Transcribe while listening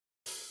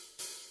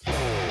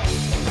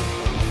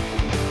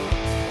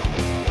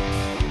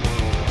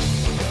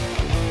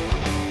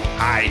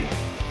Hi!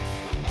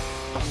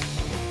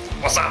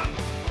 What's up?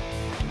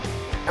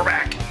 We're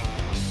back!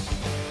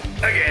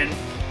 Again!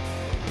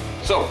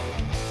 So,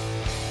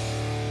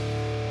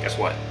 guess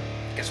what?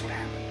 Guess what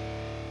happened?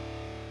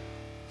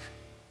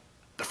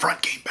 The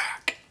front came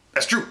back.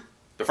 That's true.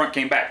 The front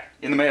came back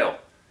in the mail.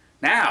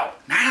 Now,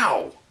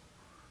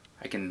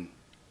 I can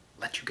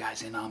let you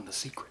guys in on the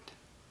secret.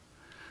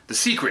 The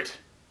secret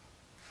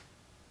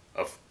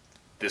of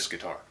this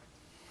guitar.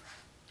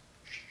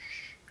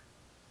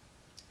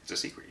 It's a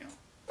secret, you know.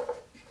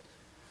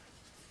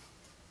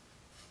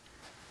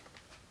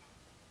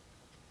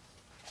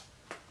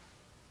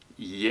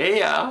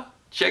 Yeah,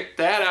 check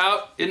that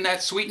out. Isn't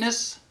that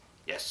sweetness?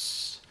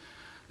 Yes.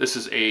 This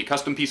is a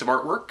custom piece of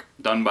artwork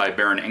done by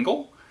Baron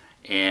Engel,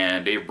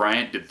 and Dave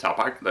Bryant did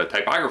the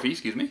typography,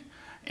 excuse me.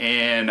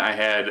 And I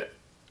had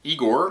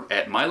Igor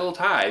at My Little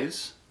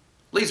Ties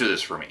laser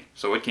this for me.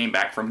 So it came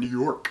back from New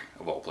York,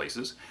 of all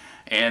places.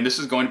 And this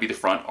is going to be the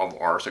front of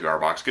our cigar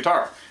box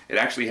guitar. It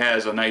actually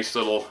has a nice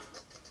little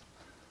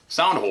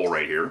sound hole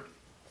right here.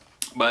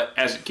 But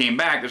as it came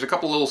back, there's a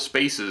couple little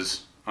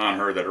spaces on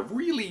her that are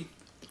really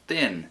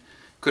thin,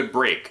 could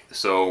break.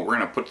 So we're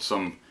going to put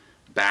some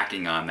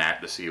backing on that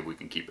to see if we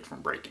can keep it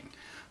from breaking.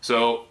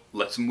 So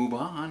let's move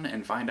on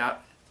and find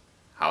out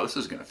how this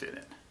is going to fit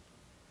in.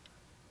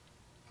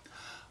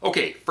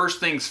 Okay, first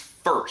things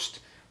first,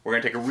 we're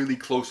going to take a really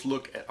close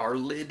look at our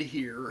lid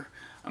here.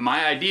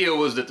 My idea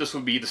was that this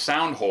would be the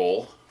sound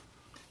hole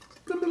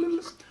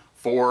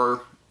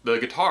for the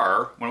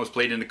guitar when it was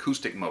played in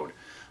acoustic mode.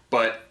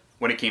 But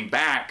when it came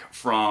back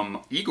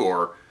from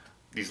Igor,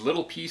 these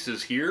little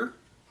pieces here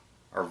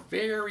are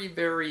very,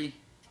 very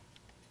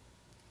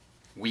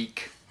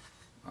weak.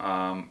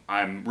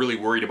 I'm really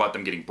worried about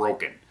them getting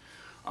broken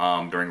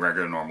during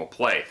regular normal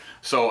play.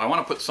 So I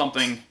want to put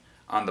something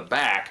on the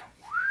back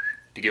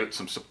to give it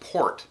some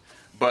support,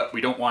 but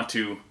we don't want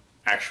to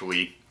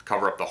actually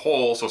cover up the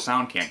hole so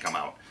sound can't come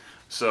out.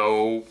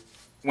 So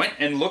went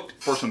and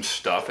looked for some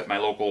stuff at my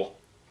local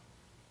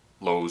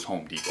Lowe's,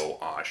 Home Depot,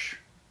 Osh,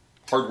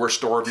 hardware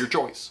store of your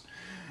choice,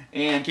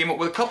 and came up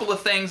with a couple of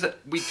things that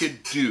we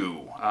could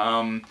do.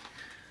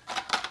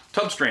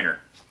 Tub strainer.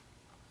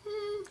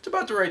 It's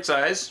about the right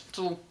size. It's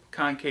a little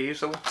concave,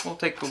 so we'll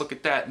take a look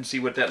at that and see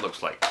what that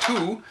looks like.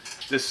 Two,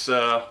 this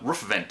roof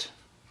vent.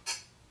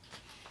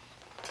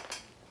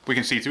 We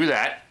can see through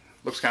that.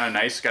 Looks kind of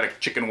nice. Got a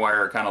chicken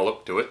wire kind of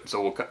look to it, so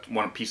we'll cut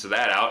one piece of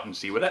that out and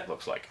see what that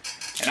looks like.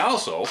 And I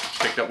also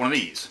picked up one of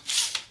these.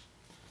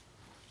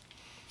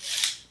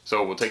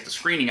 So we'll take the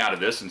screening out of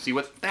this and see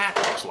what that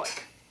looks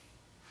like.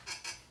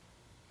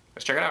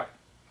 Let's check it out.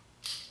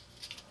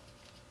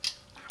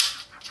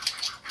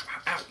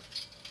 Ow.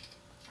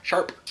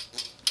 Sharp.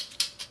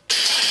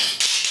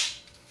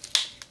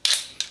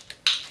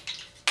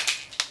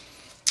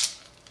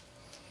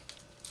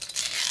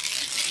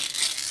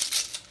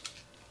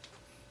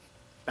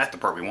 That's the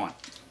part we want.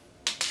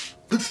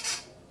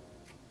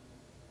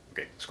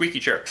 Okay, squeaky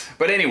chair.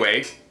 But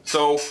anyway,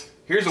 so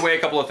here's the way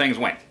a couple of things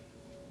went.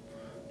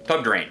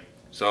 Tub drain.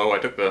 So I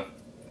took the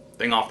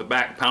thing off the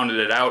back, pounded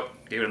it out,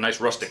 gave it a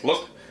nice rustic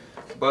look.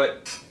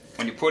 But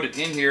when you put it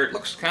in here, it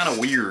looks kind of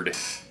weird.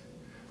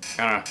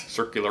 Kind of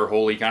circular,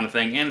 holy kind of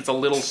thing. And it's a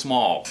little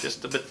small,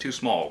 just a bit too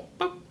small.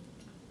 Boop.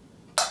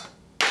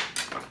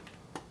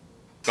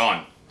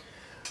 Gone.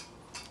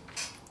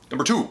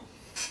 Number two,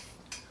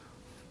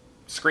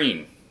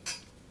 screen.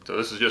 So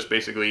this is just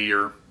basically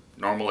your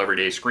normal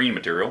everyday screen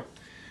material,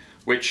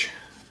 which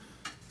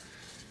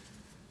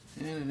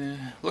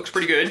looks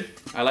pretty good.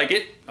 I like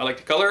it. I like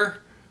the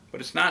color,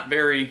 but it's not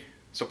very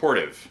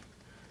supportive.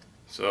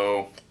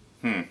 So,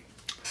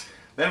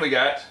 Then we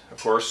got,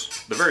 of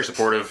course, the very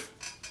supportive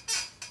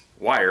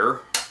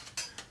wire,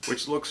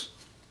 which looks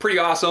pretty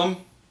awesome.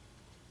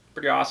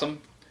 Pretty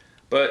awesome,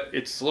 but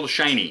it's a little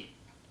shiny.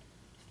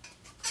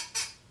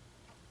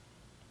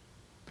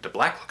 But the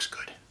black looks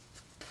good.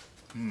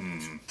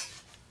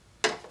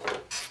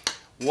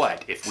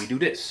 What if we do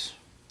this?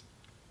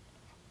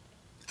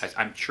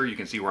 I'm sure you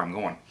can see where I'm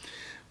going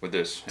with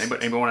this.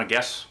 Anybody want to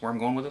guess where I'm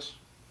going with this?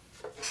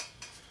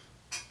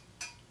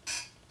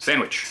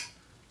 Sandwich.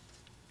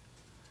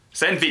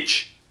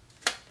 Sandwich.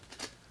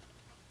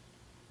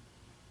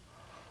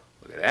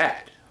 Look at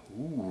that.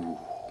 Ooh,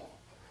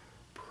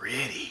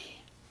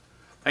 pretty.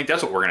 I think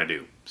that's what we're going to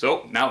do.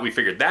 So now that we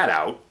figured that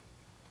out,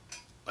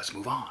 let's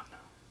move on.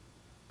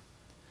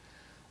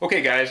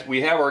 Okay guys,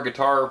 we have our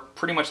guitar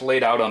pretty much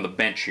laid out on the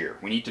bench here.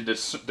 We need to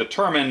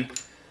determine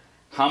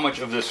how much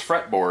of this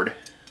fretboard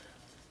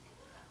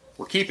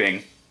we're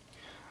keeping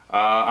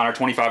on our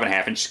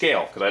 25.5 inch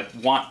scale, because I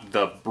want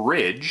the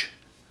bridge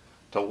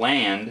to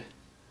land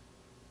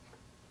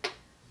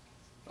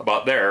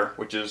about there,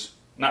 which is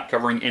not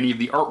covering any of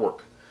the artwork.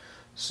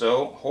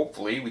 So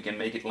hopefully we can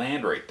make it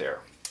land right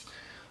there.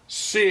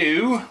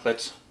 So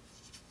let's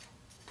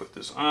put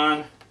this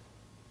on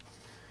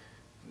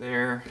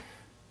there.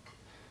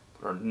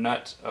 Our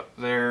nut up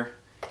there,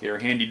 get our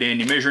handy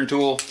dandy measuring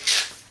tool,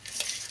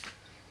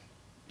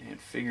 and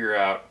figure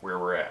out where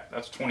we're at.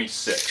 That's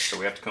 26, so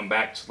we have to come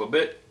back just a little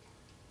bit.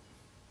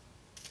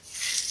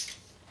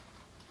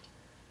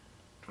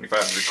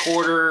 25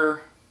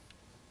 3/4.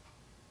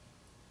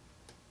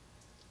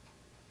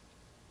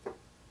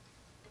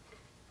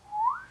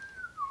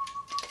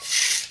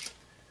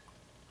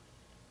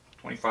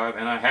 $25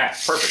 and a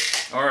half.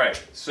 Perfect. All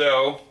right,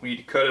 so we need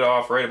to cut it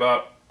off right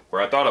about where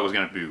I thought I was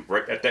going to be,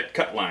 right at that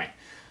cut line.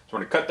 So we're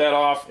going to cut that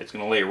off. It's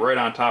going to lay right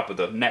on top of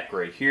the neck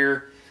right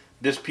here.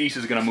 This piece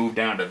is going to move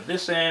down to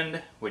this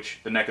end,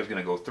 which the neck is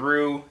going to go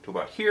through to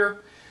about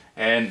here.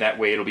 And that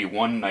way it'll be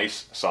one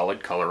nice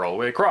solid color all the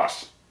way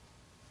across.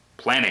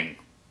 Planning.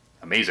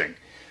 Amazing.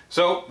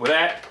 So with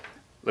that,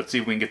 let's see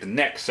if we can get the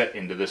neck set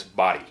into this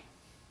body.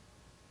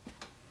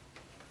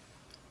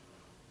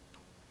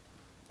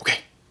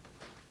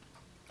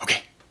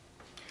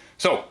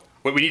 So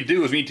what we need to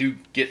do is we need to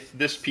get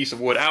this piece of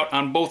wood out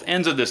on both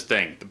ends of this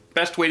thing. The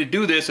best way to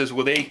do this is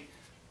with a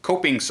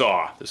coping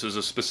saw. This is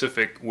a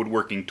specific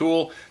woodworking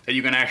tool that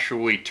you can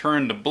actually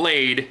turn the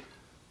blade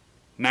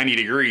 90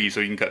 degrees, so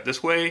you can cut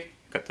this way,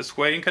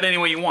 and cut any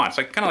way you want. It's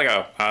like kind of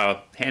like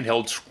a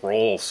handheld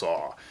scroll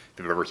saw, if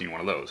you've ever seen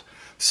one of those.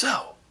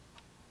 So,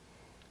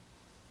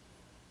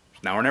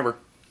 now or never.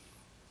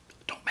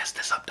 Don't mess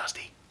this up,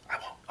 Dusty. I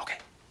won't. Okay.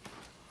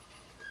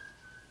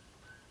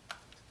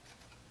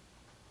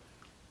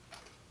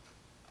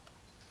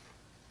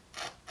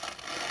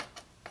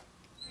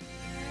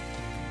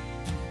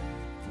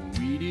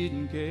 We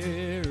didn't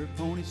care if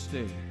ponies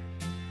stared.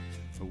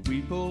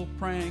 We pulled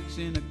pranks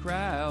in a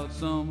crowd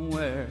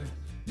somewhere.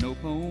 No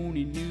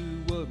pony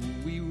knew what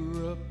we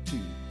were up to.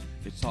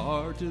 It's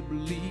hard to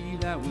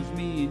believe that was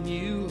me and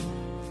you.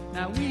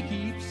 Now we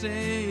keep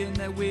saying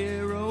that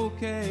we're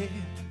okay.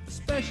 A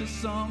special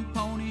some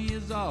pony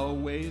is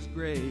always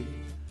great.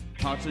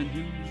 Hearts and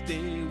whose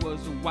day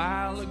was a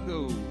while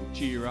ago.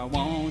 Cheer, I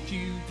want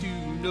you to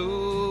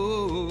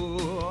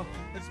know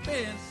it's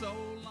been so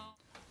long.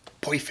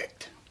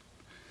 Perfect.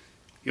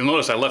 You'll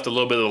notice I left a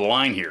little bit of the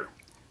line here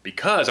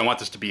because I want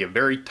this to be a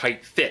very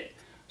tight fit.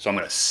 So I'm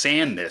going to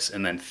sand this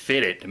and then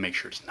fit it to make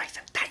sure it's nice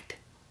and tight.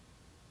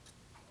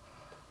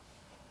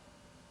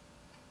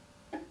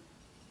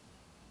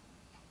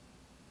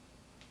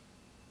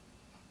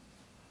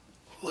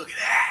 Look at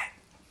that.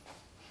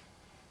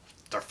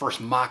 It's our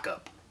first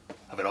mock-up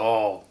of it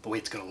all, the way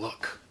it's going to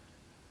look.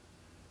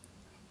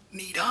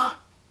 Neat, huh?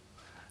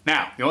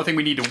 Now, the only thing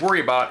we need to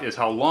worry about is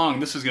how long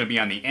this is going to be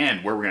on the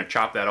end, where we're going to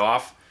chop that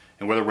off,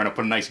 and whether we're going to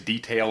put a nice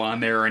detail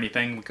on there or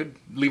anything. We could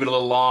leave it a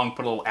little long,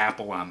 put a little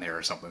apple on there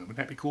or something. Wouldn't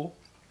that be cool?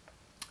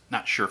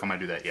 Not sure if I'm going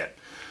to do that yet.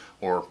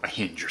 Or a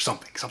hinge or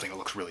something that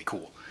looks really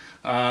cool.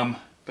 But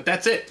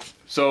that's it.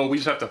 So we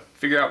just have to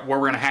figure out where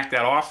we're going to hack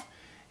that off,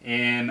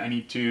 and I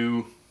need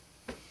to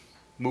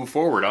move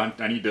forward.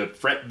 I need to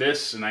fret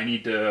this, and I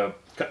need to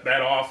cut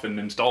that off and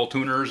install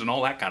tuners and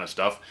all that kind of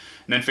stuff,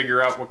 and then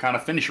figure out what kind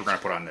of finish we're going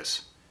to put on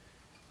this.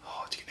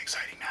 Oh, it's getting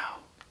exciting now.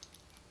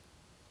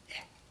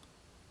 Yeah.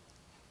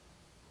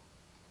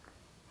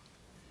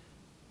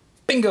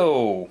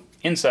 Bingo!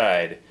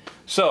 Inside.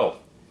 So,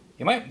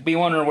 you might be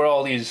wondering what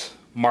all these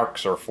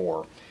marks are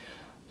for.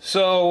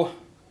 So,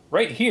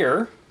 right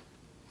here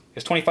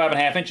is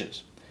 25.5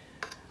 inches.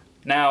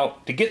 Now,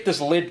 to get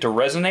this lid to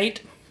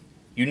resonate,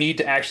 you need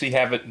to actually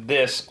have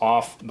this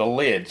off the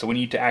lid. So we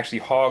need to actually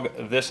hog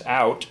this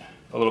out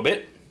a little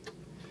bit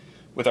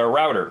with our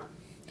router.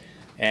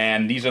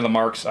 And these are the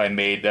marks I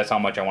made. That's how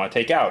much I want to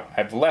take out.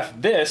 I've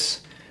left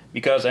this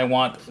because I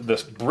want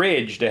this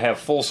bridge to have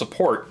full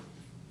support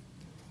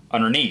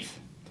underneath.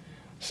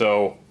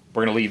 So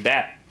we're going to leave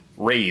that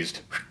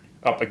raised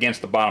up against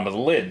the bottom of the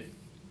lid.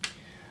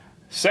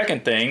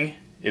 Second thing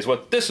is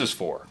what this is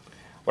for.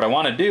 What I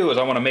want to do is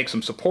I want to make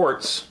some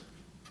supports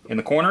in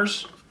the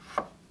corners.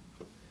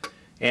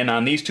 And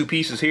on these two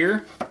pieces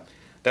here,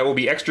 that will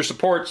be extra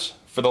supports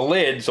for the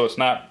lid so it's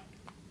not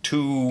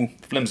too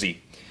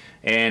flimsy.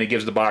 And it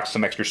gives the box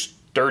some extra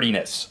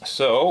sturdiness.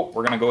 So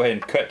we're going to go ahead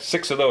and cut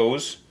 6 of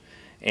those,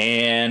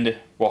 and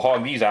we'll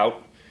hog these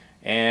out,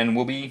 and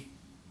we'll be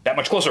that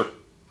much closer.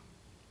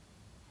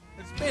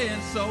 It's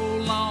been so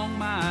long,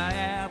 my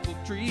apple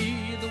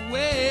tree, the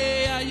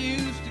way I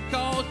used to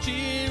call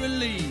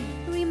cheerily.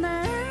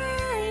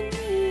 Remind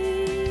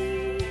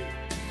me.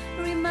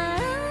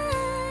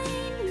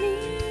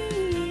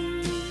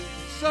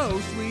 So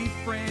sweet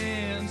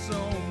friend, so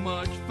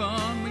much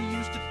fun. We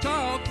used to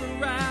talk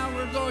for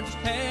hours or just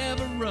have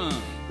a run.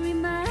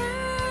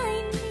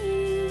 Remind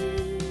me.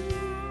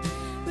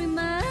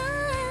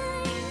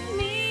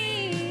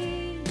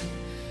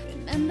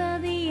 Remember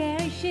the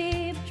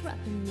airship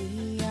dropping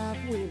me off.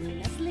 We were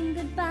wrestling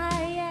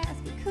goodbye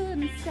as we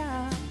couldn't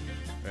stop.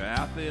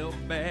 I felt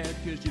bad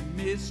cause you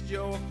missed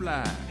your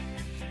flight.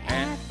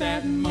 At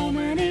that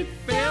moment it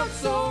felt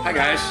so Hi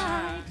guys,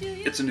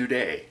 right. it's a new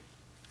day.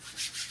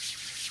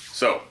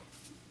 So,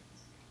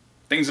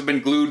 things have been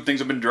glued, things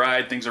have been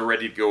dried, things are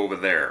ready to go over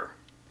there.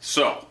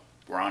 So,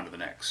 we're on to the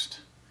next.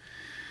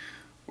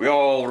 We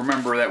all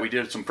remember that we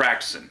did some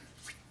practicing,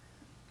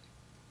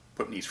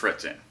 putting these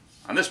frets in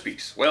on this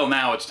piece. Well,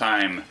 now it's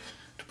time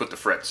to put the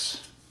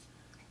frets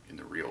in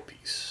the real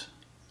piece.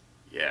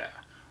 Yeah,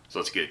 so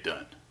let's get it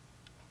done.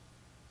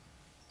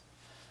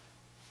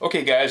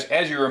 Okay guys,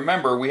 as you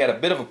remember, we had a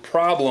bit of a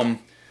problem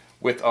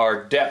with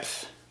our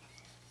depth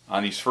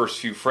on these first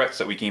few frets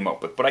that we came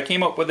up with. But I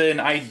came up with an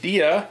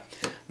idea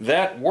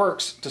that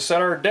works to set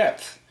our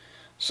depth.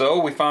 So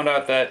we found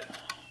out that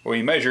when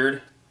we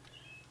measured,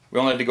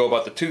 we only had to go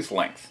about the tooth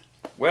length.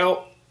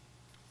 Well,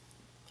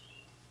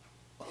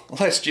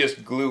 let's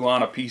just glue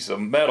on a piece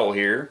of metal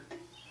here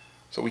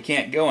so we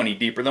can't go any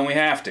deeper than we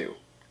have to.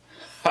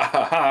 Ha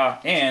ha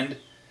ha, and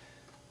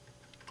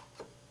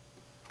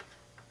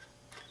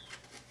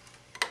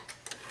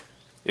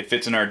it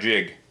fits in our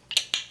jig.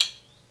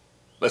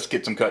 Let's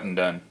get some cutting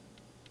done.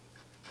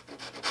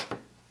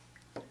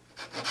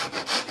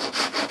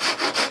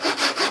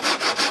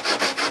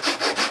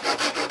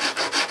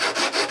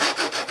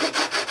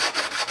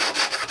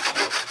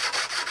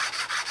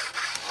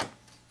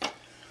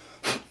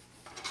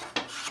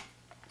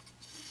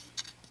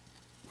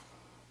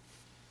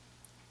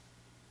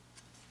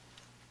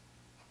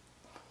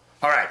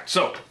 Alright,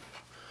 so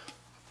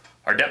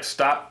our depth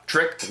stop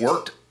trick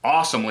worked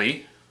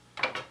awesomely.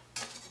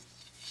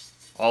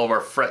 All of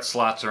our fret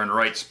slots are in the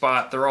right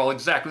spot. They're all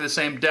exactly the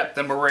same depth,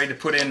 and we're ready to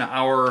put in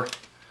our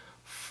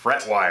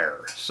fret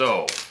wire.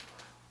 So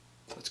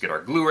let's get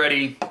our glue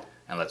ready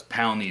and let's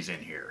pound these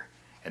in here.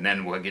 And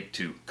then we'll get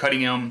to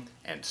cutting them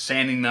and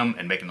sanding them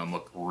and making them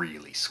look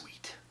really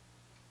sweet.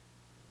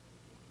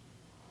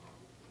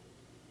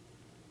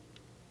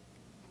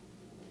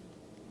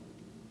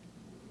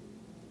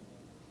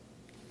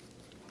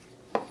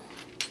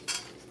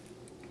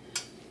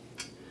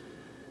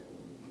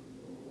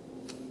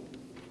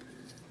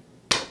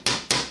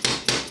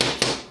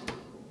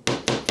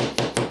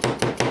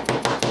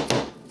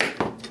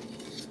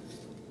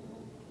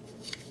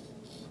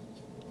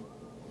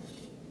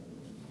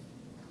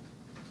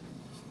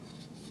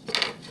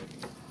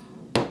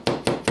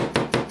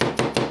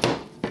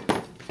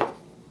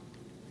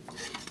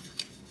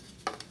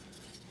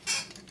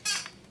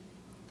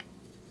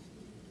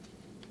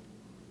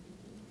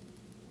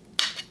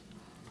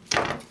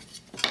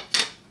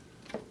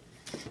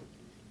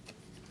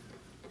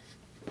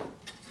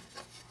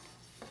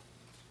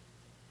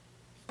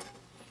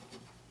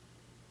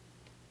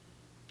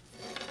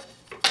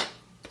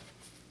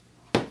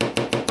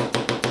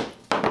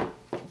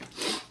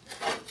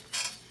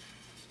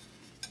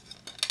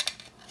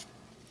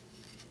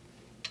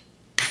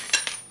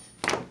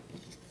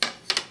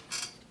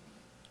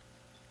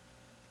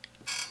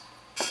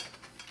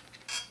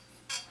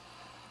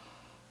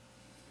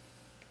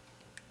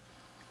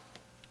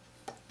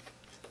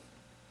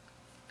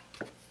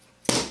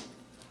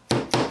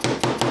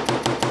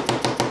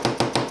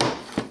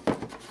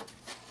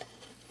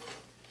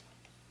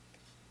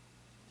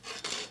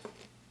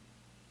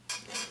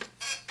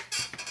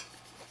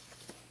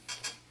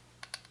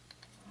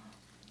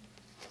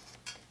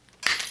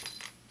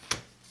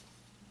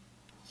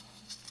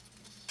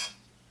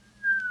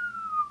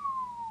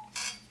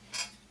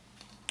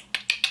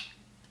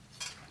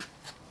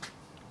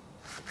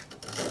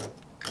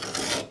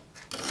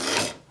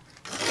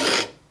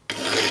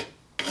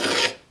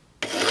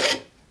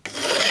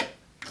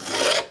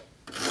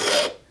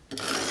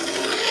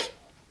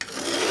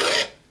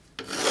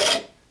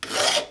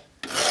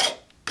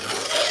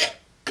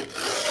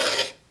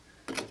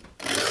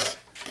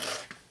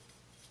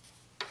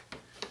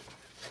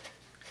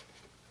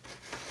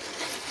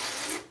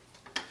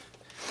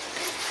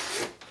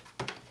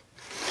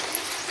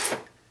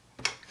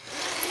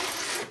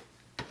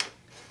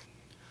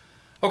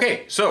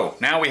 Okay, so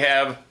now we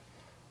have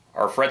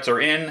our frets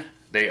are in,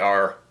 they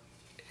are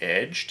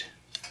edged,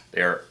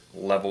 they are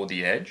level with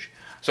the edge,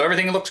 so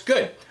everything looks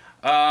good.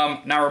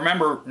 Now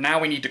remember,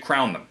 now we need to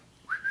crown them.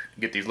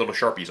 Get these little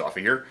Sharpies off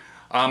of here.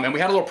 And we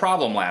had a little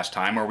problem last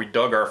time where we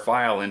dug our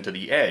file into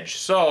the edge.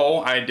 So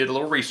I did a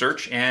little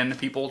research and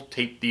people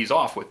taped these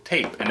off with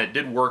tape, and it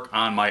did work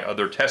on my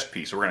other test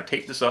piece. So we're going to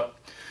tape this up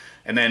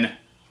and then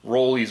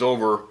roll these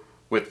over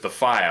with the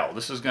file.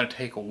 This is going to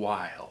take a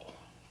while.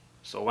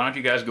 So why don't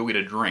you guys go get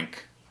a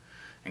drink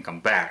and come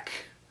back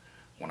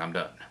when I'm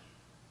done.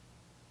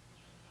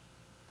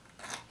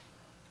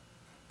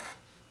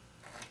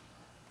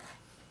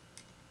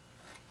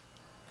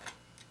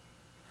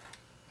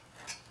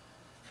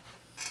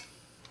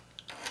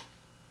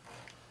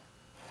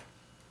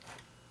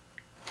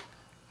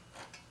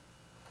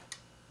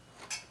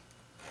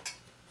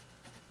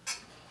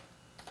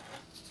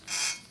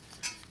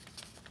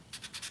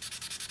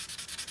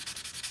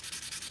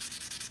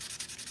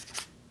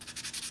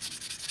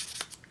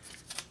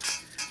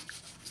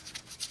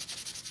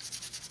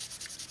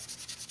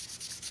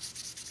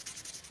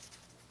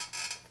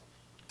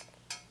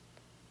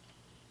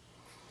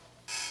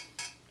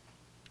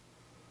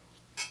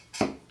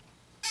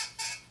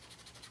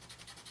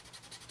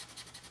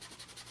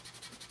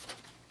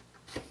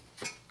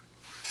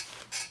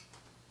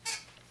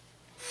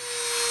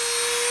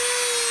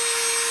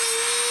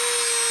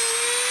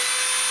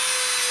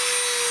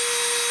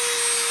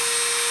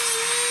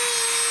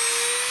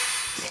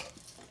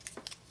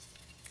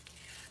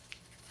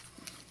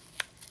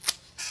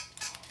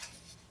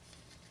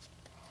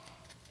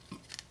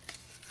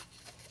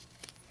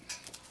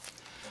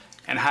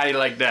 how do you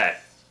like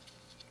that?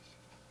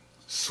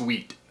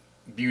 Sweet,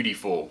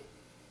 beautiful,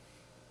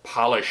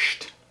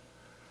 polished,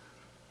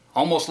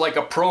 almost like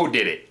a pro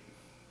did it.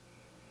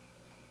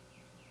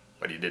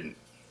 But he didn't.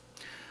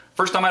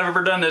 First time I've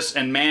ever done this,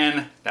 and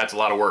man, that's a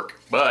lot of work.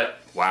 But,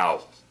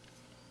 wow.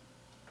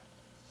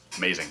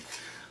 Amazing.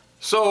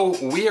 So,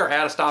 we are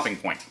at a stopping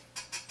point.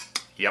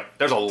 Yep,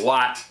 there's a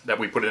lot that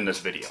we put in this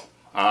video.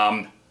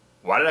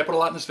 Why did I put a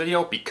lot in this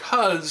video?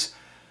 Because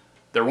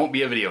there won't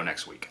be a video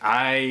next week.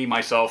 I'm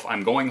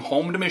going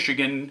home to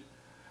Michigan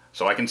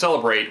so I can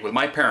celebrate with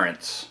my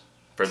parents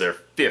for their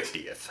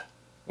 50th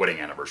wedding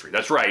anniversary.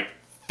 That's right,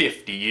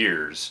 50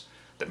 years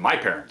that my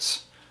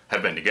parents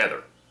have been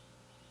together.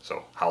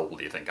 So how old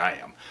do you think I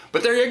am?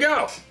 But there you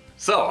go.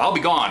 So I'll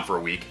be gone for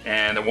a week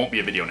and there won't be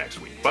a video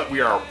next week. But we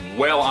are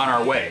well on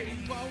our way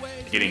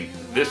to getting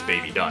this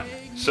baby done.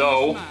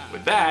 So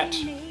with that,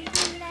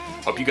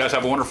 hope you guys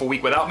have a wonderful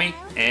week without me,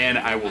 and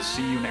I will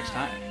see you next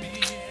time.